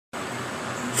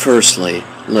Firstly,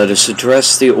 let us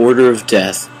address the Order of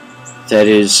Death, that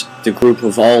is, the group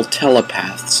of all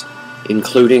telepaths,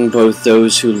 including both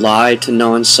those who lie to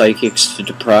non-psychics to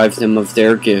deprive them of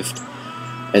their gift,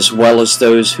 as well as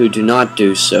those who do not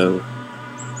do so,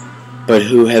 but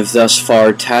who have thus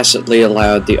far tacitly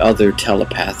allowed the other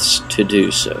telepaths to do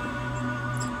so.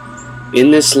 In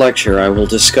this lecture, I will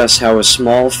discuss how a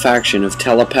small faction of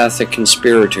telepathic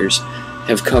conspirators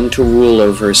have come to rule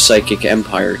over a psychic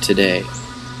empire today.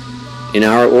 In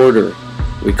our order,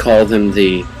 we call them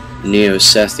the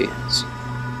neo-Sethians.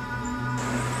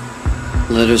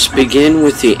 Let us begin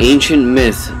with the ancient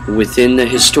myth within the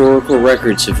historical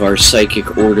records of our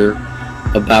psychic order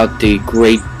about the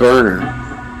Great Burner,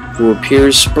 who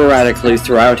appears sporadically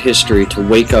throughout history to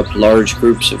wake up large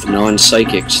groups of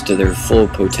non-psychics to their full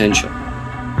potential.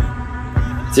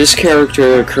 This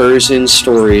character occurs in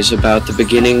stories about the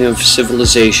beginning of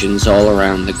civilizations all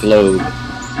around the globe.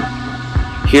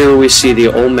 Here we see the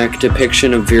Olmec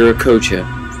depiction of Viracocha,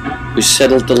 who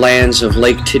settled the lands of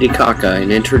Lake Titicaca and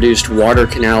introduced water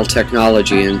canal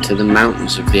technology into the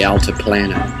mountains of the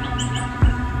Altiplano.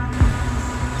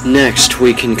 Next,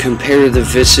 we can compare the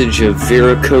visage of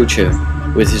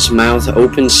Viracocha, with his mouth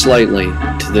open slightly,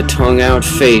 to the tongue-out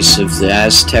face of the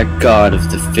Aztec god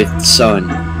of the fifth sun,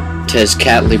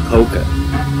 Tezcatlipoca,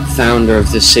 founder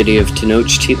of the city of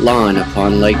Tenochtitlan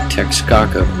upon Lake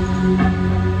Texcoco.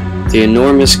 The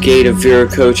enormous gate of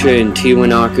Viracocha in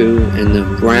Tiwanaku and the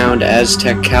round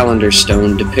Aztec calendar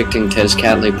stone depicting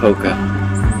Tezcatlipoca.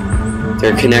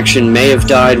 Their connection may have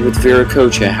died with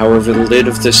Viracocha, however the lid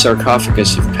of the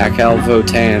sarcophagus of Pakal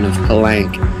Votan of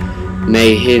Palenque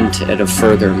may hint at a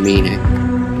further meaning.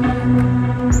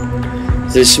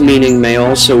 This meaning may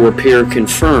also appear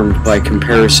confirmed by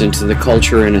comparison to the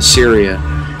culture in Assyria,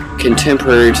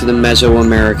 contemporary to the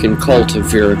Mesoamerican cult of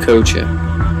Viracocha.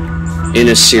 In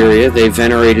Assyria, they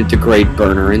venerated the Great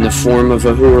Burner in the form of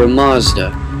Ahura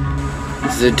Mazda,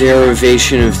 the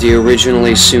derivation of the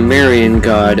originally Sumerian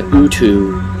god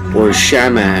Utu, or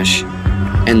Shamash,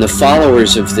 and the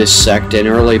followers of this sect in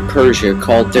early Persia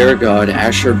called their god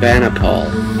Ashurbanipal,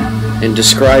 and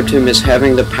described him as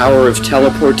having the power of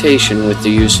teleportation with the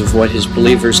use of what his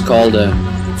believers called a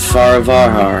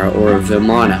Faravahar or a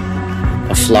Vimana,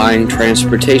 a flying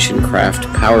transportation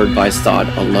craft powered by thought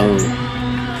alone.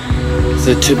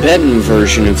 The Tibetan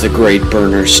version of the Great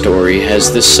Burner story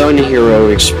has the sun hero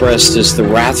expressed as the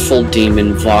wrathful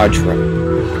demon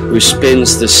Vajra, who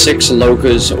spins the 6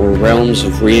 lokas or realms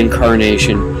of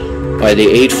reincarnation by the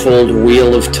 8-fold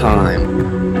wheel of time.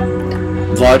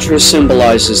 Vajra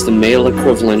symbolizes the male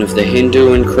equivalent of the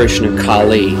Hindu and Krishna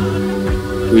Kali,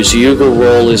 whose yuga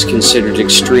role is considered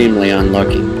extremely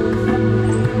unlucky.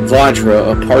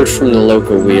 Vajra, apart from the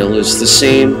Loka wheel, is the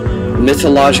same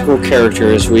mythological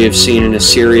character as we have seen in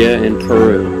Assyria and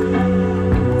Peru.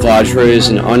 Vajra is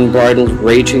an unbridled,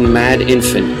 raging mad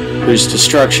infant whose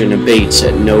destruction abates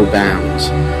at no bounds.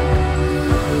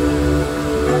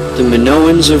 The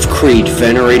Minoans of Crete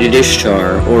venerated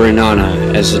Ishtar, or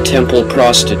Inanna, as a temple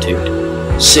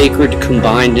prostitute, sacred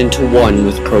combined into one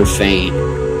with profane.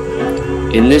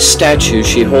 In this statue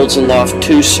she holds aloft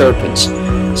 2 serpents,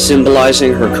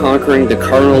 symbolizing her conquering the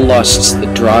carnal lusts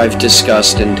that drive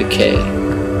disgust and decay.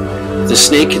 The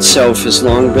snake itself has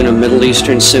long been a Middle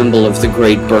Eastern symbol of the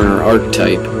Great Burner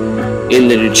archetype, in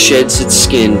that it sheds its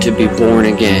skin to be born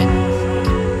again.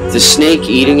 The snake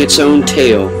eating its own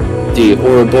tail, the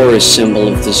Ouroboros symbol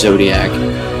of the zodiac,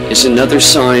 is another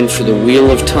sign for the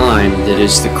wheel of time that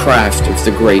is the craft of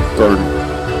the Great Burner.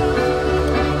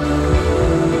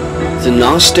 The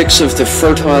Gnostics of the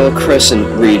Fertile Crescent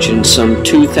region some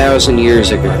 2,000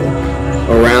 years ago,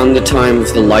 around the time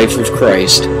of the life of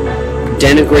Christ,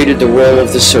 denigrated the role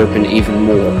of the serpent even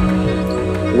more.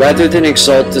 Rather than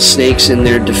exalt the snakes in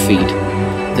their defeat,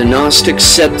 the Gnostics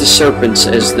set the serpents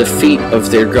as the feet of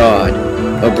their god,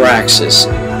 Abraxas,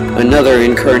 another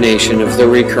incarnation of the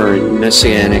recurrent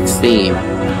messianic theme.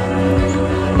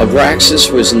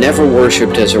 Abraxas was never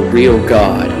worshipped as a real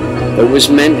god, but was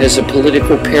meant as a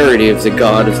political parody of the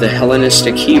god of the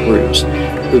Hellenistic Hebrews,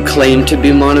 who claimed to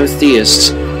be monotheists,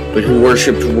 but who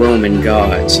worshipped Roman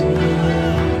gods.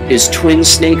 His twin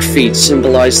snake feet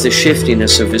symbolize the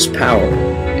shiftiness of his power,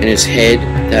 and his head,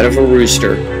 that of a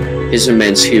rooster, his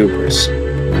immense hubris.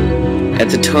 At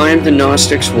the time the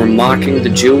Gnostics were mocking the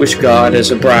Jewish god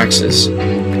as Abraxas,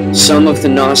 some of the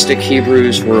Gnostic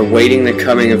Hebrews were awaiting the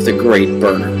coming of the Great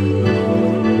Burner.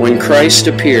 When Christ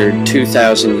appeared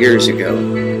 2,000 years ago,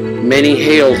 many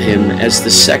hailed him as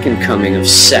the second coming of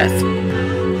Seth,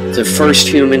 the first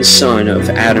human son of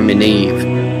Adam and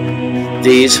Eve.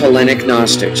 These Hellenic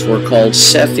Gnostics were called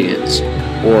Sethians,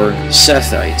 or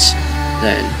Sethites,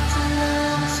 then.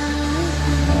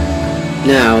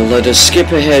 Now, let us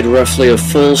skip ahead roughly a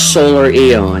full solar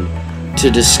eon to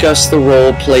discuss the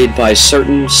role played by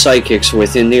certain psychics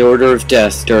within the Order of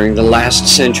Death during the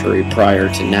last century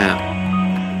prior to now.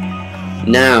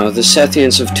 Now, the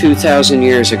Sethians of 2,000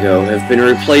 years ago have been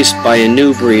replaced by a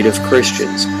new breed of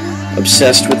Christians,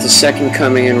 obsessed with the second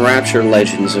coming and rapture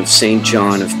legends of St.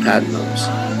 John of Patmos.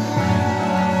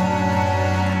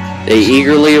 They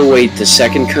eagerly await the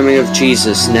second coming of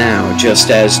Jesus now, just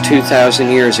as 2,000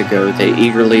 years ago they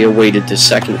eagerly awaited the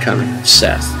second coming of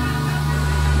Seth.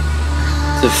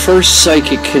 The first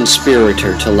psychic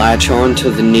conspirator to latch on to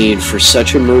the need for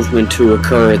such a movement to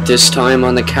occur at this time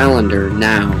on the calendar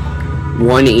now,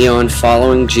 one eon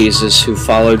following Jesus, who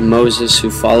followed Moses, who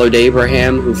followed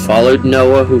Abraham, who followed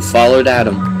Noah, who followed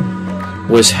Adam,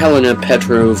 was Helena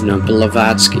Petrovna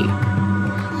Blavatsky.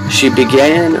 She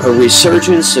began a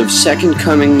resurgence of Second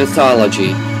Coming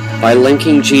mythology by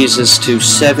linking Jesus to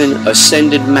 7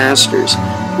 ascended masters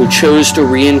who chose to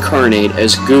reincarnate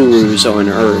as gurus on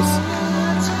earth.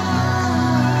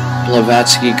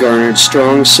 Blavatsky garnered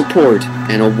strong support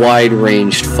and a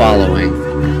wide-ranged following.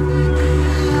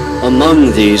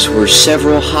 Among these were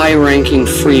several high-ranking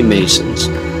Freemasons,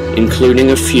 including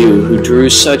a few who drew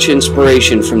such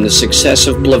inspiration from the success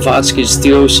of Blavatsky's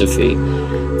theosophy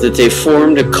that they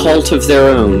formed a cult of their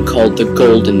own called the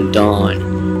Golden Dawn.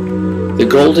 The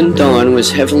Golden Dawn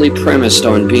was heavily premised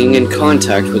on being in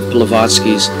contact with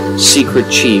Blavatsky's secret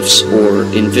chiefs, or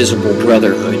Invisible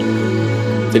Brotherhood.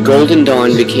 The Golden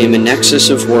Dawn became a nexus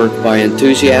of work by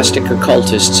enthusiastic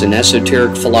occultists and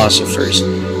esoteric philosophers,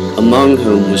 among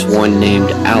whom was one named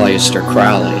Aleister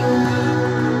Crowley.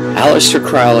 Aleister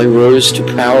Crowley rose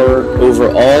to power over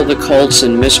all the cults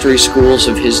and mystery schools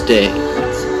of his day,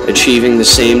 achieving the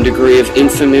same degree of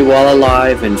infamy while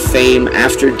alive and fame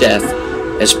after death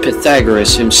as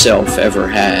Pythagoras himself ever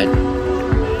had.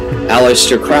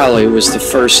 Aleister Crowley was the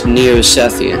first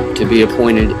neo-Sethian to be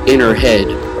appointed inner head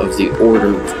of the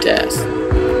Order of Death.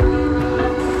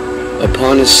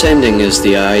 Upon ascending as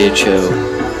the IHO,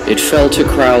 it fell to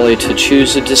Crowley to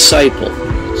choose a disciple,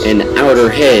 an outer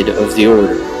head of the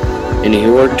order, and he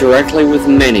worked directly with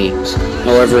many.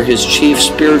 However, his chief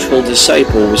spiritual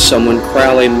disciple was someone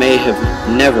Crowley may have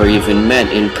never even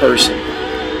met in person,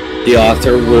 the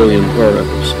author William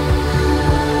Burroughs.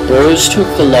 Burroughs took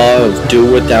the law of do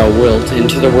what thou wilt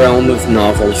into the realm of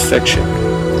novel fiction.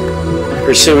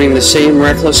 Pursuing the same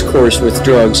reckless course with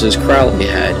drugs as Crowley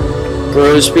had,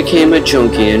 Burroughs became a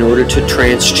junkie in order to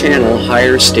trans-channel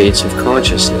higher states of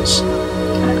consciousness.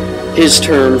 His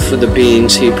term for the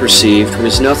beings he perceived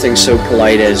was nothing so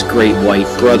polite as Great White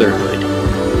Brotherhood.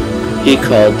 He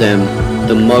called them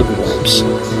the Mugwumps,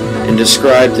 and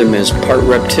described them as part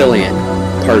reptilian,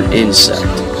 part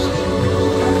insect.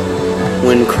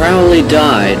 When Crowley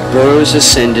died, Burroughs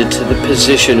ascended to the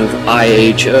position of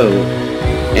IHO,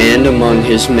 and among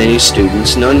his many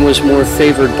students, none was more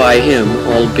favored by him,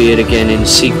 albeit again in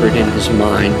secret in his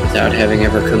mind, without having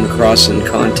ever come across in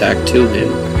contact to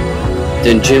him,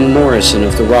 than Jim Morrison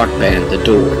of the rock band The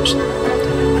Doors.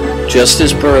 Just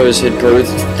as Burroughs had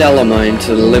birthed Thelema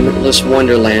into the limitless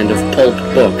wonderland of pulp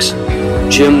books,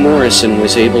 Jim Morrison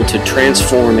was able to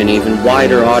transform an even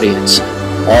wider audience,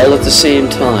 all at the same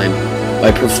time,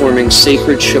 by performing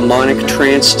sacred shamanic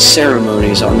trance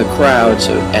ceremonies on the crowds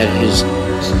at his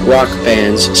rock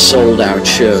band's sold-out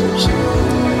shows.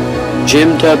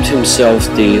 Jim dubbed himself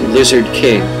the Lizard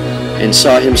King, and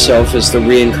saw himself as the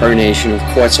reincarnation of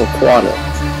Quetzalcoatl,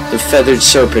 the feathered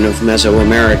serpent of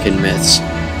Mesoamerican myths,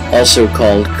 also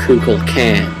called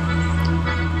Kukulkan.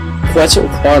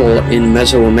 Quetzalcoatl in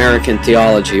Mesoamerican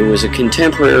theology was a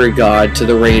contemporary god to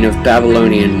the reign of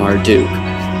Babylonian Marduk.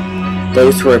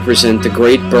 Both represent the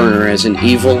Great Burner as an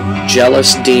evil,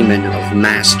 jealous demon of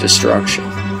mass destruction.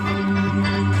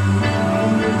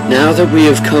 Now that we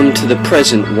have come to the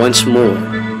present once more,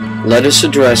 let us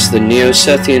address the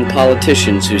neo-Sethian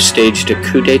politicians who staged a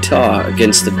coup d'etat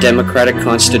against the democratic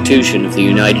Constitution of the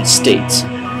United States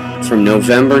from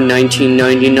November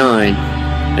 1999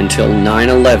 until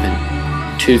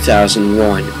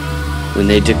 9/11/2001, when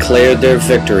they declared their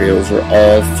victory over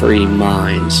all free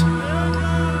minds.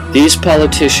 These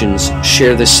politicians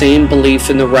share the same belief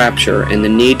in the rapture and the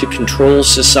need to control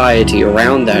society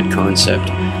around that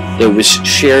concept that was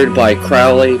shared by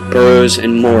Crowley, Burroughs,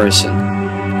 and Morrison.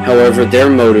 However, their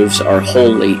motives are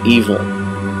wholly evil.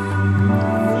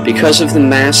 Because of the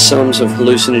mass sums of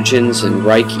hallucinogens and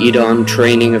Reich Edom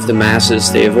training of the masses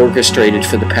they have orchestrated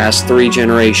for the past 3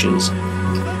 generations,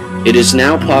 it is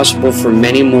now possible for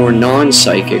many more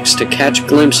non-psychics to catch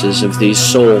glimpses of these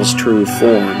souls' true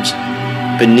forms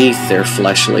beneath their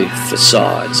fleshly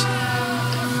facades.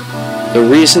 The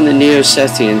reason the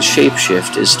neo-Sethians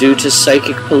shapeshift is due to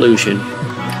psychic pollution,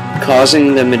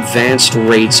 causing them advanced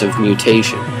rates of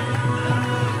mutation.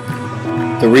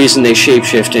 The reason they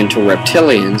shapeshift into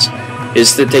reptilians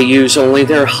is that they use only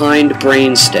their hind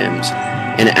brain stems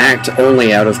and act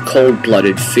only out of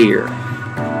cold-blooded fear.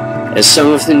 As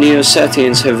some of the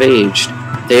neo-Sethians have aged,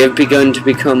 they have begun to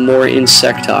become more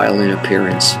insectile in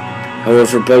appearance.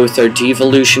 However, both are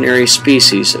devolutionary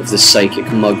species of the psychic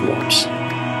mugwumps.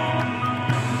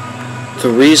 The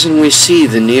reason we see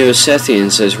the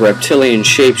neo-Sethians as reptilian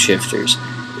shapeshifters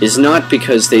is not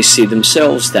because they see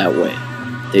themselves that way.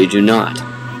 They do not.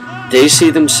 They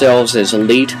see themselves as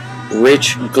elite,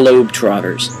 rich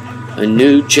globetrotters, a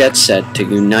new jet set to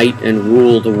unite and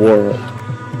rule the world.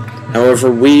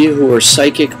 However, we who are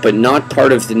psychic but not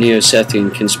part of the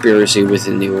neo-Sethian conspiracy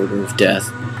within the Order of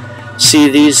Death see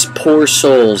these poor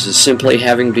souls as simply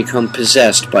having become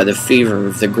possessed by the fever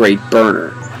of the Great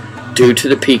Burner, due to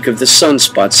the peak of the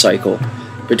sunspot cycle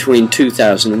between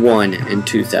 2001 and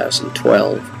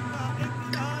 2012.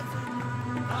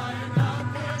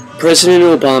 President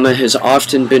Obama has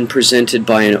often been presented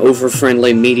by an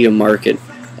over-friendly media market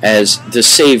as the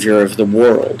savior of the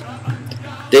world.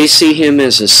 They see him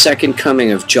as a second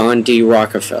coming of John D.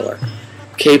 Rockefeller,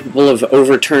 capable of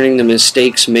overturning the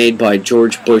mistakes made by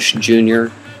George Bush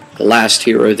Jr., the last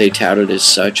hero they touted as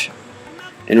such,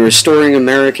 and restoring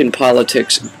American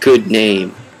politics' good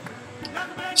name.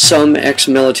 Some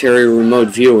ex-military remote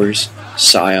viewers,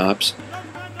 PSYOPs,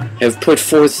 have put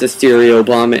forth the theory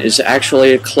Obama is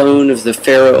actually a clone of the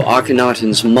pharaoh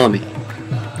Akhenaten's mummy,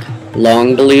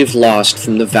 long believed lost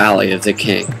from the Valley of the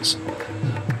Kings.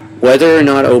 Whether or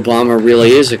not Obama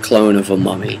really is a clone of a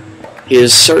mummy, he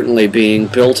is certainly being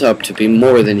built up to be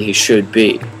more than he should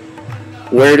be.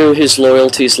 Where do his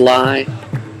loyalties lie?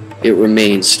 It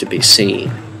remains to be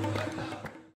seen.